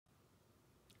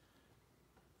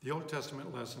The Old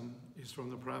Testament lesson is from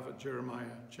the prophet Jeremiah,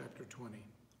 chapter 20.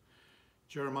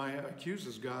 Jeremiah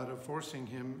accuses God of forcing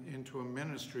him into a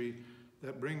ministry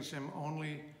that brings him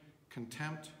only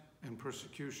contempt and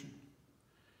persecution.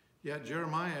 Yet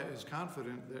Jeremiah is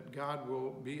confident that God will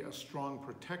be a strong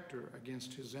protector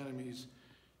against his enemies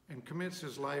and commits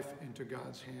his life into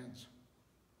God's hands.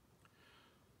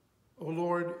 O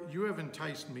Lord, you have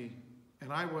enticed me,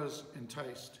 and I was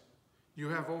enticed. You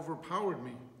have overpowered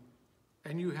me,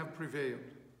 and you have prevailed.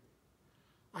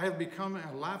 I have become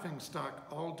a laughingstock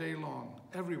all day long.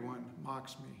 Everyone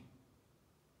mocks me.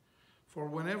 For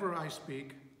whenever I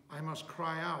speak, I must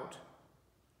cry out.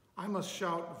 I must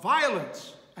shout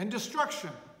violence and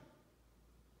destruction.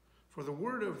 For the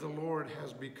word of the Lord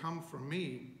has become for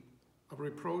me a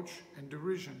reproach and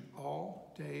derision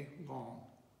all day long.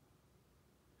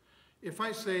 If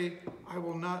I say I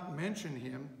will not mention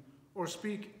him or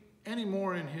speak any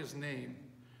more in his name,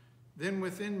 then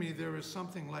within me there is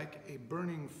something like a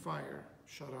burning fire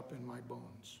shut up in my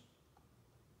bones.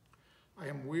 I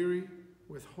am weary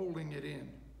with holding it in,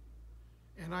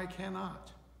 and I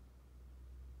cannot.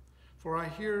 For I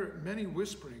hear many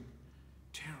whispering,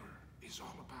 terror is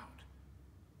all about.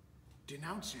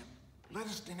 Denounce him. Let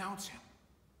us denounce him.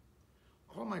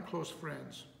 All my close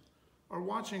friends are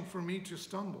watching for me to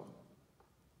stumble.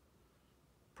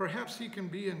 Perhaps he can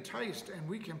be enticed and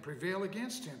we can prevail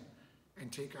against him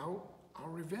and take out our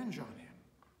revenge on him.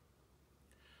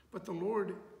 But the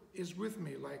Lord is with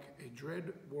me like a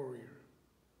dread warrior.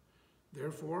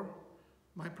 Therefore,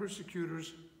 my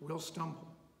persecutors will stumble,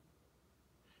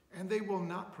 and they will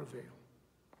not prevail.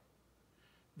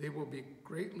 They will be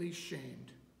greatly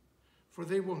shamed, for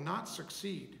they will not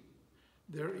succeed.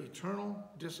 Their eternal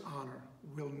dishonor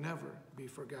will never be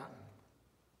forgotten.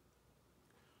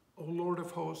 O Lord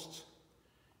of hosts,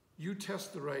 you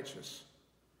test the righteous.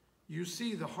 You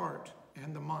see the heart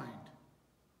and the mind.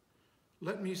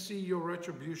 Let me see your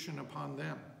retribution upon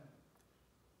them,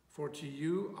 for to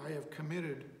you I have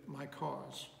committed my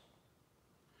cause.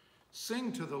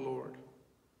 Sing to the Lord.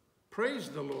 Praise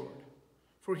the Lord,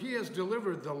 for he has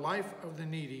delivered the life of the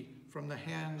needy from the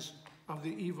hands of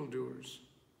the evildoers.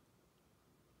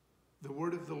 The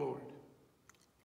word of the Lord.